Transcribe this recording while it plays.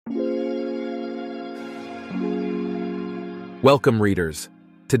Welcome, readers.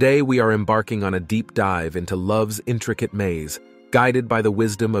 Today we are embarking on a deep dive into love's intricate maze, guided by the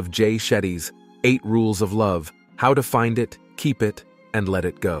wisdom of Jay Shetty's 8 Rules of Love: How to Find It, Keep It, and Let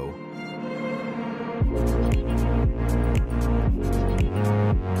It Go.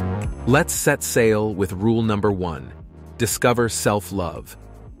 Let's set sail with rule number 1. Discover self-love.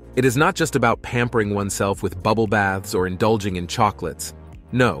 It is not just about pampering oneself with bubble baths or indulging in chocolates.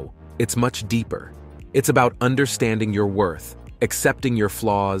 No, it's much deeper. It's about understanding your worth, accepting your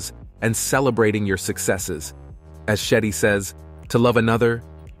flaws, and celebrating your successes. As Shetty says, to love another,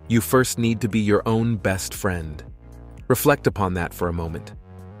 you first need to be your own best friend. Reflect upon that for a moment.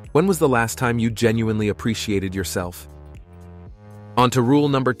 When was the last time you genuinely appreciated yourself? On to rule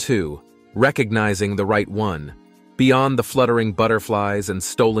number 2, recognizing the right one. Beyond the fluttering butterflies and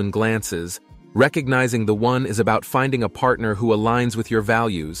stolen glances, recognizing the one is about finding a partner who aligns with your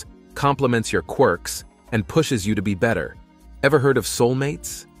values, complements your quirks, and pushes you to be better. Ever heard of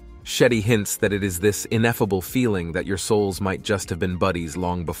soulmates? Shetty hints that it is this ineffable feeling that your souls might just have been buddies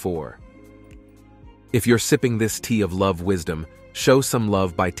long before. If you're sipping this tea of love wisdom, show some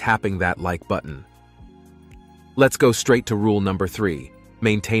love by tapping that like button. Let's go straight to rule number 3,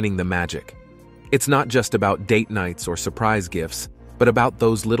 maintaining the magic. It's not just about date nights or surprise gifts, but about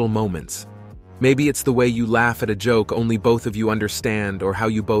those little moments. Maybe it's the way you laugh at a joke only both of you understand, or how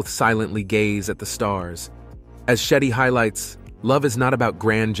you both silently gaze at the stars. As Shetty highlights, love is not about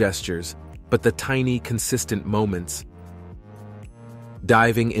grand gestures, but the tiny, consistent moments.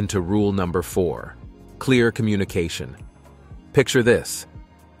 Diving into rule number 4, clear communication. Picture this: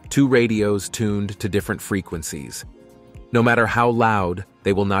 2 radios tuned to different frequencies. No matter how loud,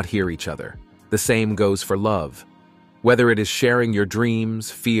 they will not hear each other. The same goes for love. Whether it is sharing your dreams,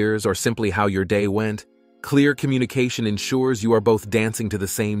 fears, or simply how your day went, clear communication ensures you are both dancing to the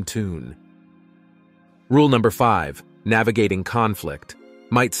same tune. Rule number 5, navigating conflict.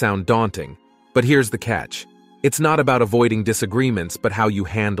 Might sound daunting, but here's the catch. It's not about avoiding disagreements, but how you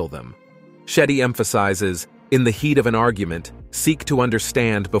handle them. Shetty emphasizes, in the heat of an argument, seek to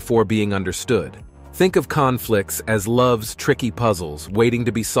understand before being understood. Think of conflicts as love's tricky puzzles waiting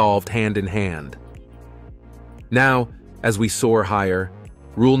to be solved hand in hand. Now, as we soar higher,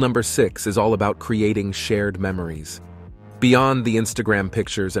 rule number 6 is all about creating shared memories. Beyond the Instagram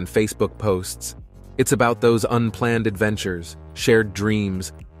pictures and Facebook posts, it's about those unplanned adventures, shared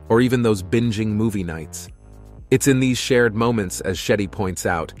dreams, or even those binging movie nights. It's in these shared moments, as Shetty points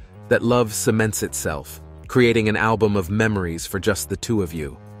out, that love cements itself, creating an album of memories for just the two of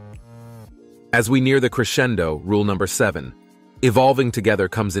you. As we near the crescendo, rule number 7, evolving together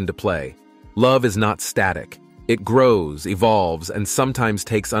comes into play. Love is not static. It grows, evolves, and sometimes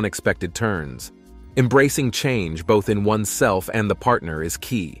takes unexpected turns. Embracing change both in oneself and the partner is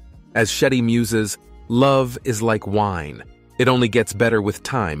key. As Shetty muses, love is like wine. It only gets better with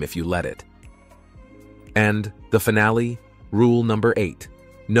time if you let it. And the finale, rule number 8,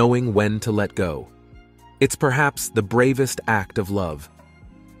 knowing when to let go. It's perhaps the bravest act of love.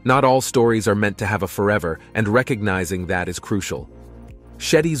 Not all stories are meant to have a forever, and recognizing that is crucial.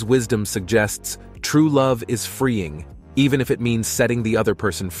 Shetty's wisdom suggests true love is freeing, even if it means setting the other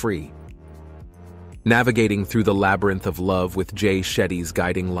person free. Navigating through the labyrinth of love with Jay Shetty's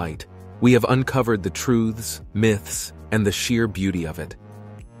guiding light, we have uncovered the truths, myths, and the sheer beauty of it.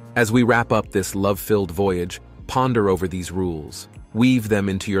 As we wrap up this love-filled voyage, ponder over these rules, weave them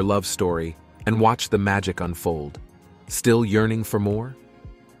into your love story, and watch the magic unfold. Still yearning for more?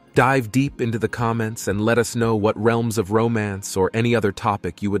 Dive deep into the comments and let us know what realms of romance or any other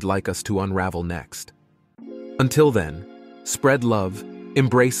topic you would like us to unravel next. Until then, spread love,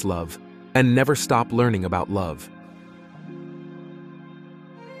 embrace love, and never stop learning about love.